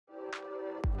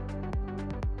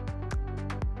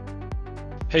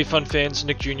Hey fun fans,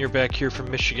 Nick Jr. back here from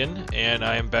Michigan, and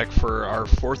I am back for our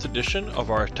 4th edition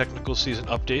of our technical season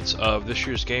updates of this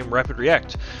year's game, Rapid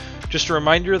React. Just a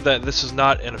reminder that this is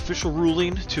not an official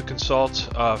ruling. To consult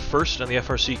first on the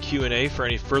FRC Q&A for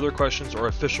any further questions or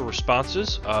official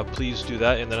responses, please do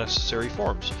that in the necessary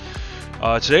forms.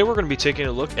 Today we're going to be taking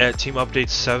a look at Team Updates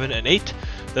 7 and 8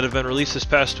 that have been released this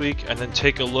past week, and then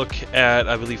take a look at,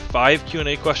 I believe, 5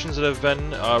 Q&A questions that have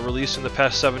been released in the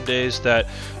past 7 days that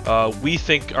we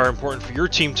think are important for your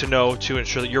team to know to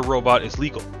ensure that your robot is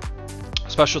legal.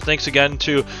 Special thanks again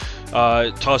to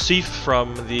Tausif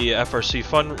from the FRC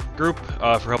Fund group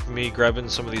for helping me grab in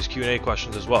some of these Q&A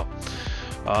questions as well.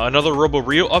 Another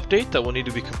Robo-Rio update that will need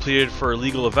to be completed for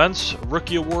legal events,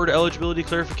 Rookie Award eligibility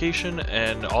clarification,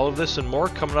 and all of this and more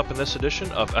coming up in this edition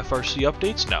of FRC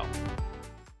Updates Now.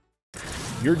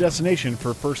 Your destination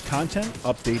for first content,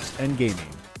 updates, and gaming.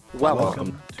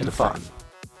 Welcome to the fun.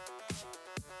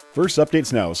 First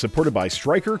Updates Now is supported by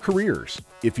Striker Careers.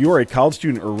 If you are a college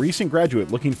student or recent graduate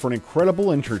looking for an incredible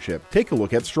internship, take a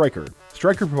look at Striker.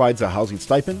 Striker provides a housing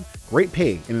stipend, great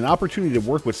pay, and an opportunity to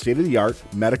work with state-of-the-art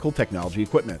medical technology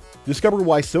equipment. Discover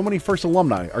why so many First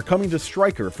alumni are coming to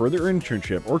Striker for their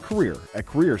internship or career at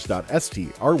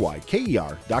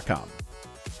careers.stryker.com.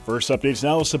 First Updates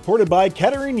Now is supported by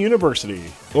Kettering University.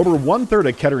 Over 1/3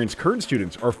 of Kettering's current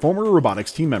students are former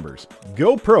robotics team members.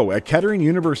 Go pro at Kettering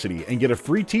University and get a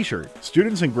free t-shirt.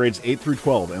 Students in grades 8 through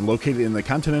 12 and located in the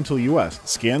continental US,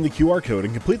 scan the QR code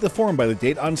and complete the form by the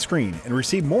date on screen and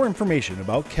receive more information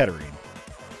about Kettering.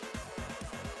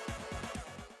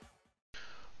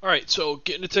 Alright, so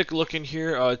getting to take a look in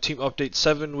here, Team Update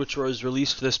 7, which was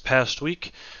released this past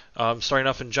week. Starting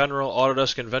off in general,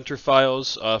 Autodesk Inventor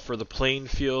files for the playing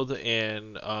field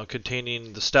and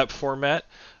containing the step format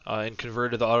and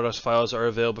converted the Autodesk files are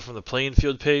available from the playing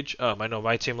field page. I know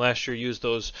my team last year used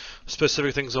those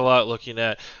specific things a lot, looking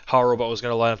at how a robot was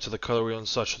going to line up to the color wheel and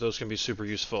such. So those can be super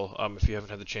useful if you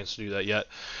haven't had the chance to do that yet.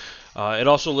 It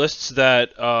also lists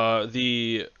that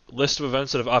the list of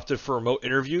events that have opted for remote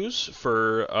interviews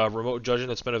for remote judging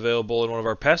that's been available in one of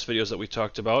our past videos that we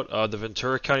talked about. The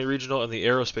Ventura County Regional and the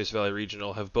Aerospace Valley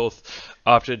Regional have both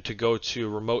opted to go to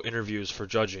remote interviews for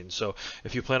judging. So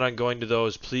if you plan on going to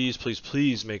those, please, please,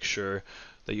 please make sure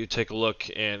that you take a look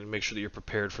and make sure that you're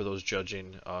prepared for those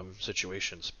judging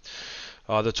situations.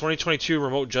 The 2022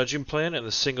 remote judging plan and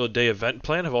the single-day event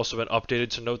plan have also been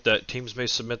updated to note that teams may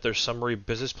submit their summary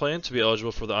business plan to be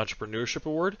eligible for the Entrepreneurship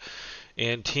Award,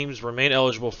 and teams remain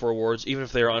eligible for awards even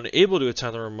if they are unable to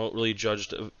attend the remotely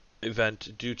judged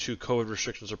event due to COVID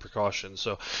restrictions or precautions.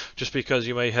 So just because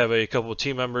you may have a couple of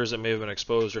team members that may have been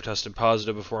exposed or tested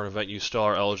positive before an event, you still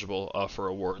are eligible for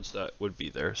awards that would be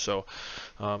there. So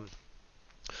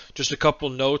just a couple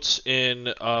notes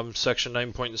in section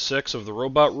 9.6 of the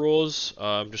robot rules.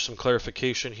 Just some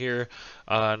clarification here.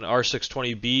 On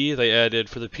R620B, they added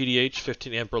for the PDH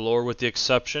 15 amp or lower with the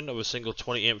exception of a single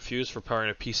 20 amp fuse for powering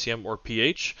a PCM or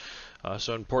PH.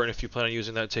 So important if you plan on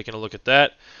using that, taking a look at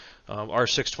that.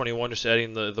 R621, just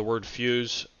adding the word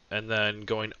fuse and then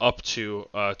going up to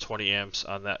 20 amps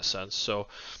on that sense. So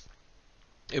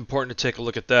important to take a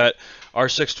look at that.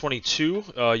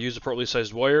 R622, use appropriately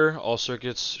sized wire. All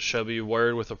circuits shall be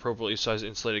wired with appropriately sized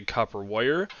insulated copper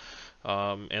wire.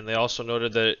 And they also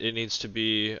noted that it needs to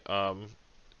be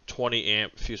 20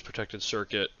 amp fuse protected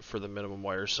circuit for the minimum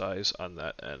wire size on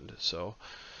that end. So,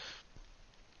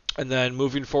 and then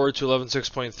moving forward to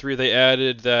 11.6.3, they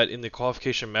added that in the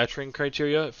qualification match rank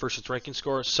criteria, first its ranking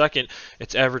score, second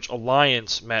its average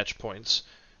alliance match points,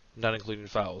 not including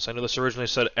fouls. I know this originally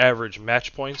said average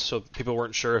match points, so people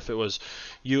weren't sure if it was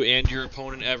you and your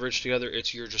opponent averaged together.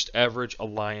 It's your just average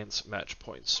alliance match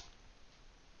points.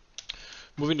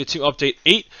 Moving to Team Update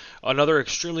 8, another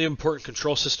extremely important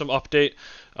control system update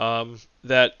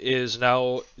that is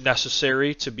now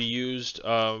necessary to be used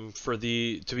to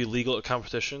be legal at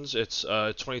competitions. It's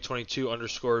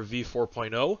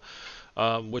 2022_V4.0.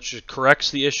 Which corrects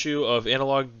the issue of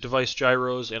analog device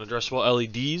gyros and addressable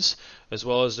LEDs, as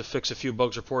well as to fix a few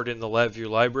bugs reported in the LabVIEW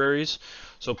libraries.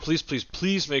 So please, please,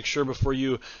 please make sure before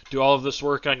you do all of this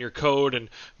work on your code and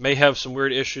may have some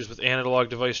weird issues with analog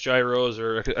device gyros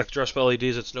or addressable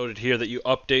LEDs that's noted here that you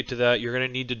update to that. You're going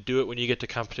to need to do it when you get to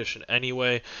competition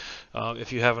anyway,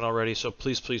 if you haven't already. So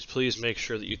please, please, please make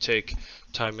sure that you take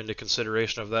time into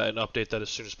consideration of that and update that as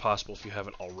soon as possible if you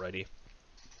haven't already.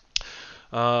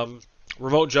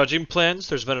 Remote judging plans.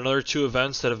 There's been another 2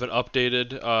 events that have been updated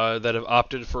that have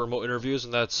opted for remote interviews,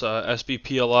 and that's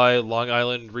SBPLI Long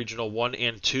Island Regional 1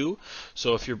 and 2.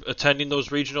 So if you're attending those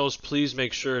regionals, please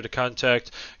make sure to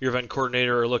contact your event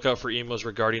coordinator or look out for emails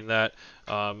regarding that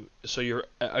so you're,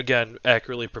 again,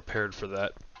 accurately prepared for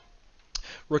that.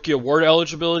 Rookie award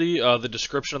eligibility, the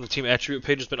description on the team attribute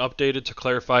page has been updated to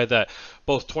clarify that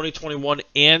both 2021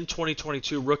 and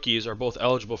 2022 rookies are both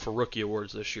eligible for rookie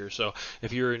awards this year. So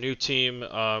if you're a new team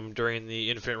during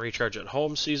the Infinite Recharge at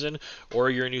Home season, or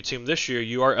you're a new team this year,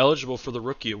 you are eligible for the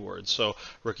rookie awards. So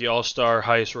rookie all-star,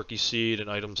 highest rookie seed, and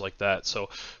items like that. So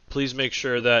please make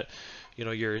sure that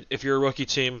if you're a rookie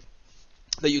team,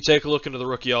 that you take a look into the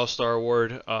Rookie All-Star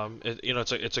Award.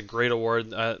 It's a great award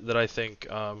that I think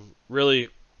really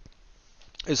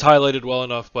is highlighted well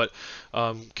enough, but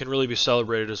can really be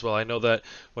celebrated as well. I know that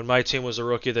when my team was a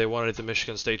rookie, they won it at the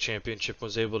Michigan State Championship,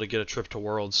 was able to get a trip to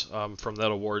Worlds from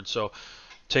that award. So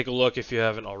take a look if you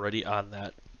haven't already on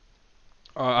that.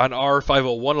 On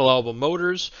R501 allowable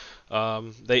motors,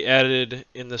 they added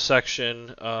in the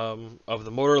section of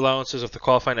the motor allowances, if the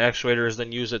qualifying actuator is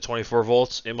then used at 24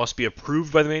 volts, it must be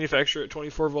approved by the manufacturer at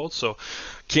 24 volts. So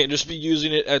can't just be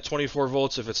using it at 24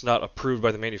 volts if it's not approved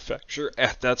by the manufacturer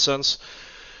at that sense.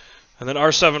 And then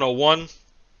R701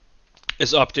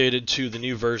 is updated to the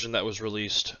new version that was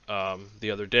released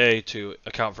the other day to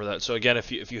account for that. So again,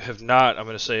 if you have not, I'm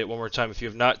going to say it one more time, if you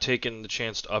have not taken the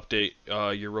chance to update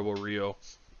your RoboRio,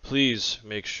 please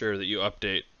make sure that you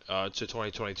update to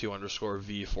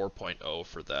 2022_V 4.0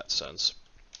 for that sense.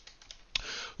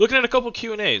 Looking at a couple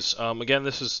Q&As. Again,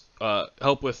 this is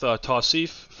help with Tausif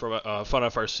from Fun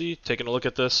FRC, taking a look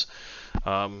at this.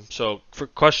 So for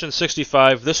question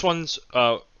 65, this one's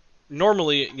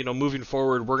normally, moving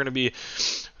forward, we're going to be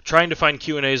trying to find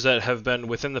Q&As that have been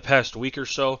within the past week or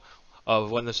so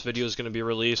of when this video is going to be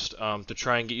released to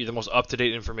try and get you the most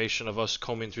up-to-date information of us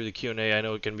combing through the Q&A. I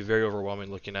know it can be very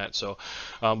overwhelming looking at. So,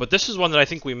 but this is one that I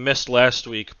think we missed last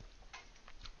week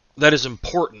that is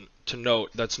important to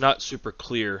note, that's not super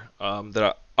clear,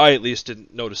 that I at least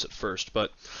didn't notice at first.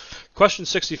 But question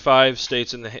 65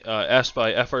 states, asked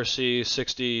by FRC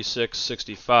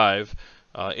 6665,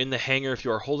 in the hanger, if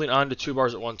you are holding on to 2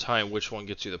 bars at one time, which one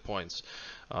gets you the points?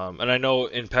 And I know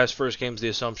in past first games the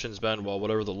assumption's been, well,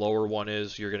 whatever the lower one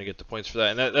is, you're going to get the points for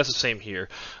that, and that's the same here.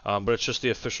 But it's just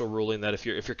the official ruling that if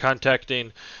you're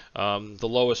contacting the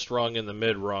lowest rung and the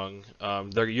mid rung,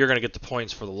 you're going to get the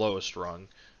points for the lowest rung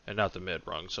and not the mid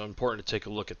rung. So important to take a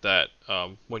look at that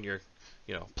when you're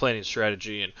planning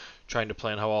strategy and trying to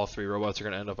plan how all 3 robots are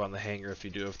going to end up on the hanger if you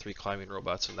do have 3 climbing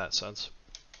robots in that sense.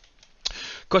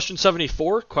 Question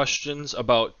 74, questions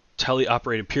about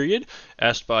teleoperated period,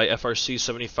 asked by FRC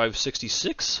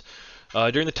 7566.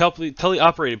 During the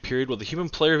teleoperated period, will the human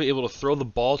player be able to throw the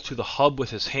ball to the hub with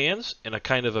his hands in a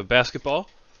kind of a basketball,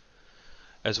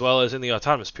 as well as in the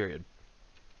autonomous period?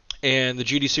 And the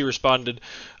GDC responded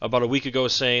about a week ago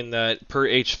saying that per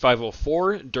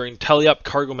H504, during teleop,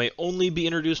 cargo may only be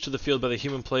introduced to the field by the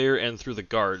human player and through the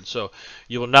guard. So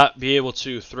you will not be able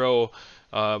to throw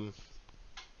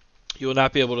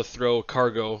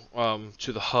cargo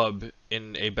to the hub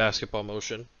in a basketball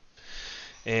motion,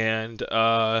 and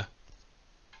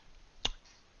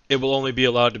it will only be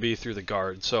allowed to be through the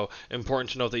guard. So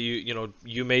important to note that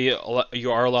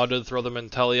you are allowed to throw them in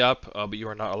teleop, but you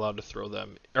are not allowed to throw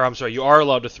them. Or I'm sorry, you are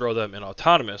allowed to throw them in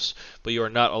autonomous, but you are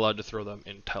not allowed to throw them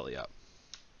in teleop.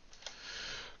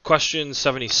 Question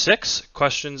 76,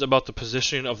 questions about the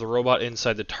positioning of the robot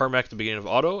inside the tarmac at the beginning of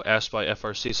auto, asked by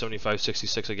FRC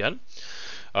 7566 again.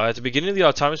 At the beginning of the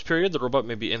autonomous period, the robot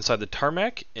may be inside the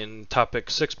tarmac. In topic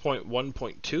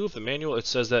 6.1.2 of the manual, it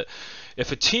says that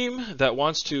if a team that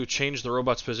wants to change the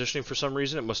robot's positioning for some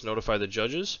reason, it must notify the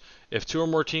judges. If 2 or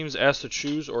more teams ask to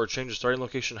choose or change the starting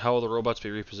location, how will the robots be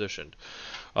repositioned?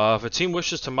 If a team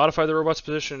wishes to modify the robot's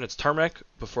position in its tarmac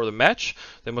before the match,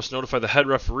 they must notify the head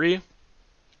referee.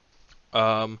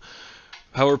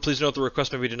 However, please note the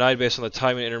request may be denied based on the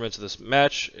time and intermits of this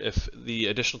match. If the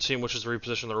additional team wishes to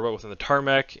reposition the robot within the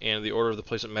tarmac and the order of the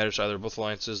placement matters to either of both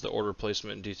alliances, the order of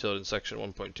placement detailed in section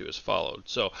 1.2 is followed.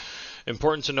 So,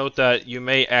 important to note that you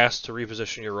may ask to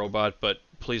reposition your robot, but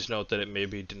please note that it may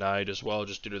be denied as well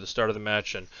just due to the start of the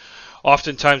match. And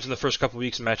oftentimes in the first couple of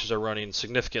weeks, matches are running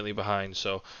significantly behind.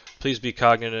 So, please be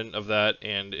cognizant of that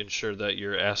and ensure that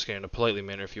you're asking in a politely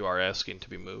manner if you are asking to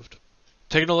be moved.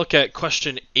 Taking a look at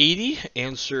question 80,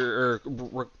 taking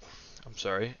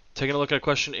a look at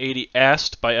question 80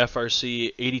 asked by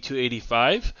FRC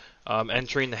 8285,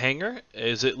 entering the hangar.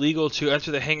 Is it legal to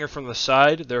enter the hangar from the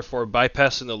side, therefore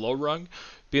bypassing the low rung?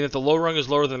 Being that the low rung is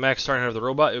lower than the max starting height of the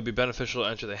robot, it would be beneficial to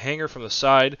enter the hangar from the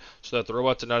side so that the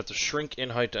robot did not have to shrink in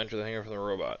height to enter the hangar from the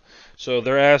robot. So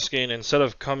they're asking, instead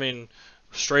of coming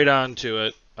straight onto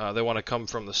it, they want to come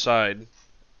from the side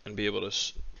and be able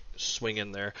to swing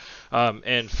in there.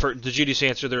 And for the GDC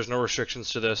answer, there's no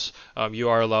restrictions to this. You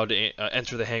are allowed to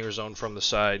enter the hangar zone from the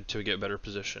side to get better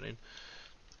positioning.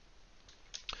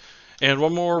 And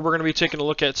one more we're going to be taking a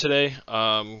look at today.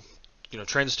 Question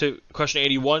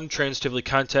 81, transitively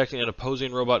contacting an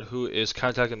opposing robot who is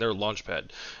contacting their launch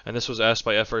pad. And this was asked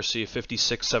by FRC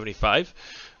 5675.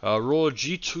 Rule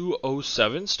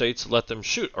G207 states, let them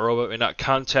shoot. A robot may not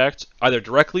contact either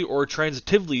directly or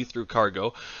transitively through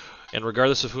cargo, and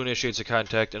regardless of who initiates a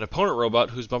contact, an opponent robot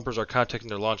whose bumpers are contacting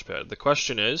their launch pad. The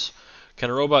question is,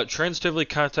 can a robot transitively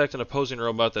contact an opposing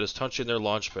robot that is touching their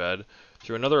launch pad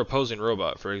through another opposing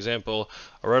robot? For example,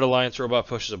 a Red Alliance robot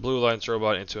pushes a Blue Alliance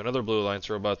robot into another Blue Alliance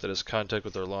robot that is in contact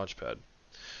with their launch pad.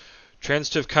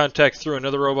 Transitive contact through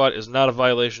another robot is not a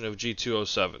violation of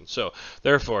G207. So,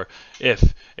 therefore,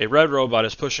 if a red robot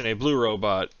is pushing a blue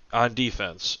robot on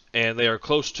defense, and they are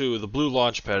close to the blue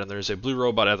launch pad, and there is a blue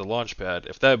robot at the launch pad,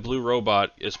 if that blue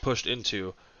robot is pushed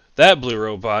into that blue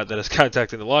robot that is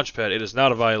contacting the launch pad, it is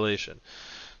not a violation.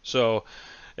 So,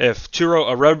 if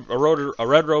a red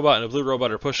robot and a blue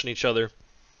robot are pushing each other,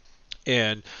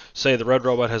 and say the red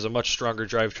robot has a much stronger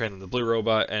drivetrain than the blue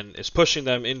robot and is pushing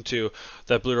them into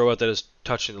that blue robot that is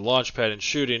touching the launch pad and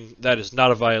shooting, that is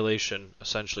not a violation,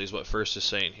 essentially, is what FIRST is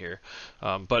saying here.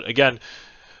 But again,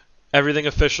 everything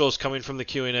official is coming from the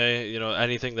Q&A.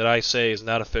 Anything that I say is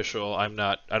not official. I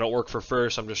don't work for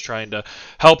FIRST. I'm just trying to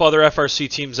help other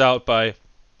FRC teams out by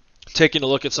taking a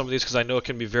look at some of these, because I know it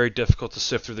can be very difficult to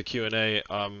sift through the Q&A,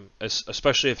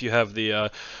 especially if you have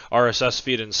the RSS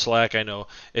feed in Slack. I know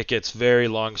it gets very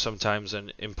long sometimes,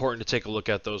 and important to take a look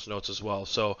at those notes as well.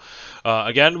 So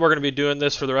again, we're going to be doing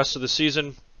this for the rest of the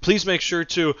season. Please make sure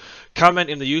to comment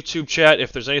in the YouTube chat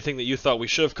if there's anything that you thought we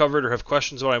should have covered or have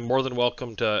questions about. I'm more than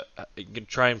welcome to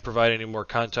try and provide any more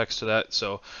context to that.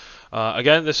 So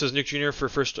again, this is Nick Jr. for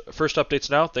First Updates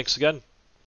Now. Thanks again.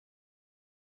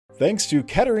 Thanks to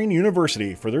Kettering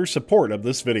University for their support of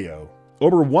this video.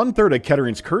 Over 1/3 of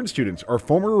Kettering's current students are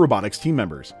former robotics team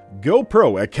members. Go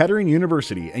pro at Kettering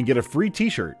University and get a free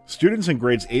t-shirt. Students in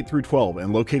grades 8 through 12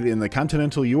 and located in the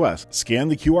continental US, scan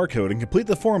the QR code and complete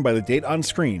the form by the date on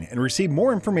screen and receive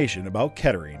more information about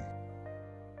Kettering.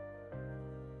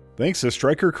 Thanks to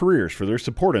Stryker Careers for their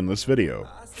support in this video.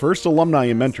 FIRST alumni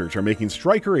and mentors are making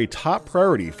Stryker a top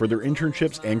priority for their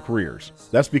internships and careers.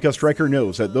 That's because Stryker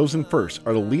knows that those in FIRST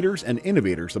are the leaders and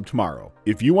innovators of tomorrow.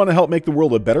 If you want to help make the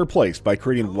world a better place by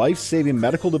creating life-saving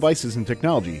medical devices and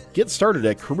technology, get started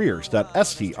at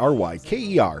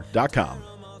careers.stryker.com.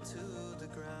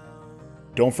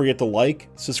 Don't forget to like,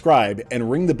 subscribe,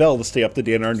 and ring the bell to stay up to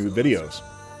date on our new videos.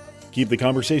 Keep the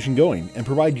conversation going and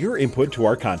provide your input to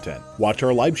our content. Watch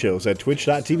our live shows at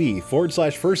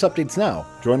twitch.tv/FirstUpdatesNow.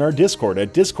 Join our Discord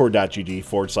at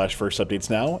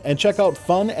discord.gg/FirstUpdatesNow. And check out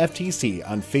Fun FTC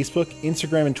on Facebook,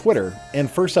 Instagram, and Twitter. And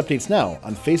First Updates Now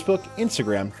on Facebook,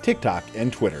 Instagram, TikTok,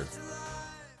 and Twitter.